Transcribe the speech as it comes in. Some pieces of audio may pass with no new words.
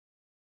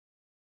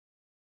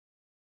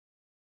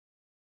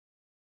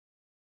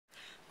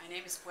My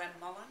name is Gwen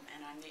Mullen,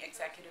 and I'm the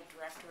Executive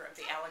Director of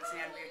the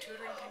Alexandria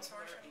Tutoring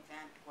Consortium. The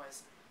event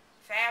was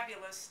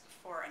fabulous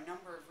for a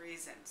number of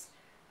reasons.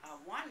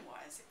 One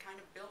was it kind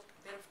of built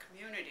a bit of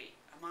community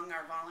among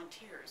our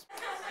volunteers.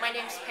 My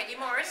name is Peggy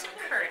Morrison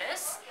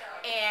Curtis,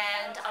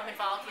 and I'm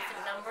involved with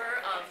a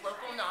number of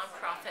local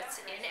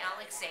nonprofits in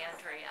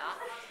Alexandria.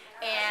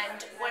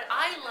 And what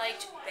I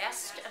liked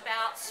best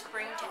about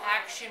Spring to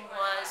Action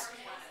was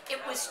it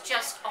was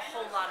just a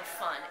whole lot of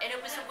fun, and it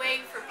was a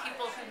way for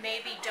people who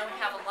maybe don't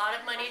have a lot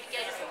of money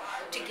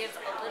to give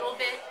a little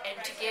bit and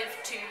to give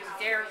to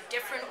their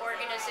different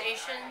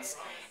organizations.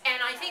 And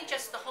I think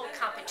just the whole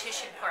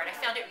competition part, I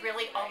found it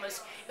really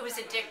it was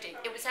addicting.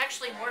 It was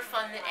actually more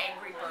fun than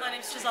Angry Birds. My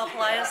name is Giselle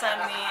Pelias.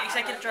 I'm the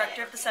Executive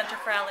Director of the Center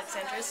for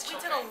Alexandria's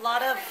Children. We did a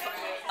lot of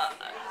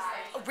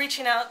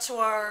reaching out to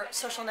our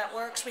social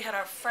networks. We had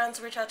our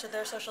friends reach out to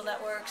their social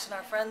networks, and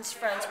our friends'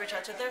 friends reach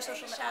out to their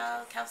social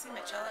networks. Kelsey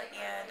Mitchell,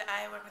 and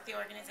I work with the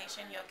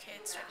organization Yo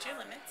Kids Stretch Your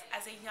Limits.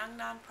 As a young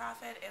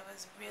nonprofit, it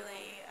was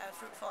really a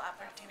fruitful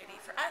opportunity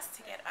for us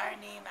to get our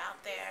name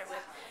out there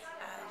with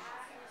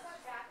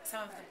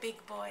some of the big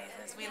boys,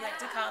 as we like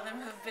to call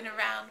them, who've been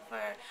around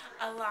for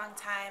a long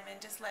time, and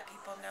just let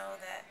people know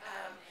that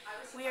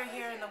we are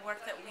here in the work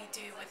that we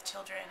do with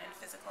children and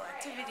physical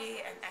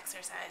activity and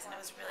exercise, and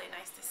it was really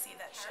nice to see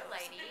that show.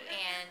 Lady,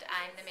 and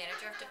I'm the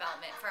Manager of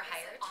Development for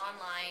Hired.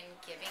 Online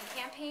giving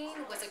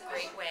campaign was a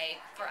great way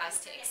for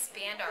us to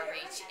expand our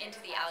reach into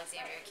the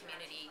Alexandria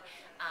community,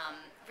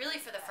 really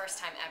for the first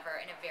time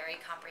ever in a very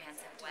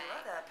comprehensive way.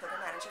 The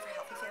Program Manager for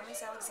Healthy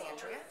Families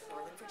Alexandria,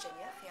 Northern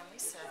Virginia Family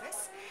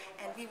Service,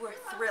 and we were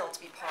thrilled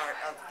to be part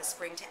of the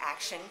Spring to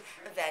Action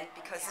event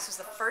because this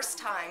was the first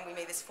time we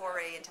made this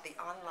foray into the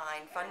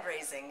online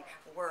fundraising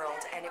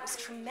world, and it was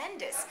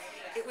tremendous.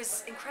 It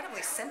was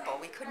incredibly simple.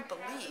 We couldn't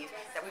believe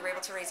that we were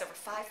able to raise over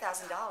 $5,000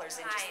 in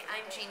Hi,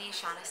 I'm Jeannie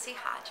Shaughnessy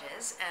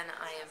Hodges, and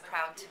I am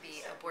proud to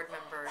be a board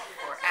member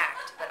for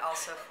ACT, but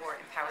also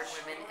for Empowered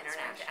Women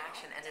International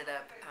Action. Ended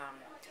up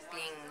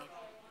being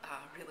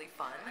really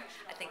fun.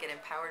 I think it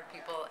empowered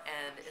people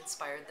and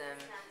inspired them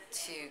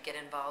to get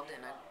involved in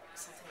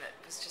something that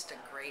was just a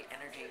great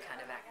energy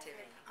kind of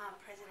activity. I'm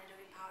president of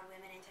Empowered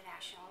Women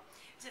International.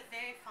 It's a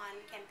very fun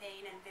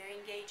campaign and very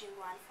engaging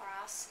one for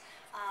us.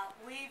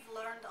 We've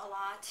learned a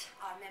lot.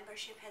 Our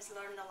membership has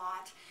learned a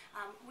lot.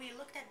 We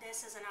looked at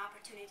this as an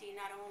opportunity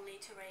not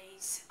only to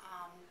raise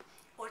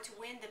or to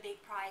win the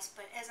big prize,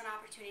 but as an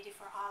opportunity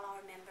for all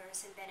our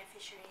members and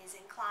beneficiaries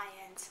and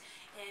clients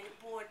and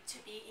board to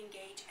be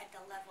engaged at the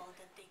level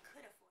that they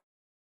could have.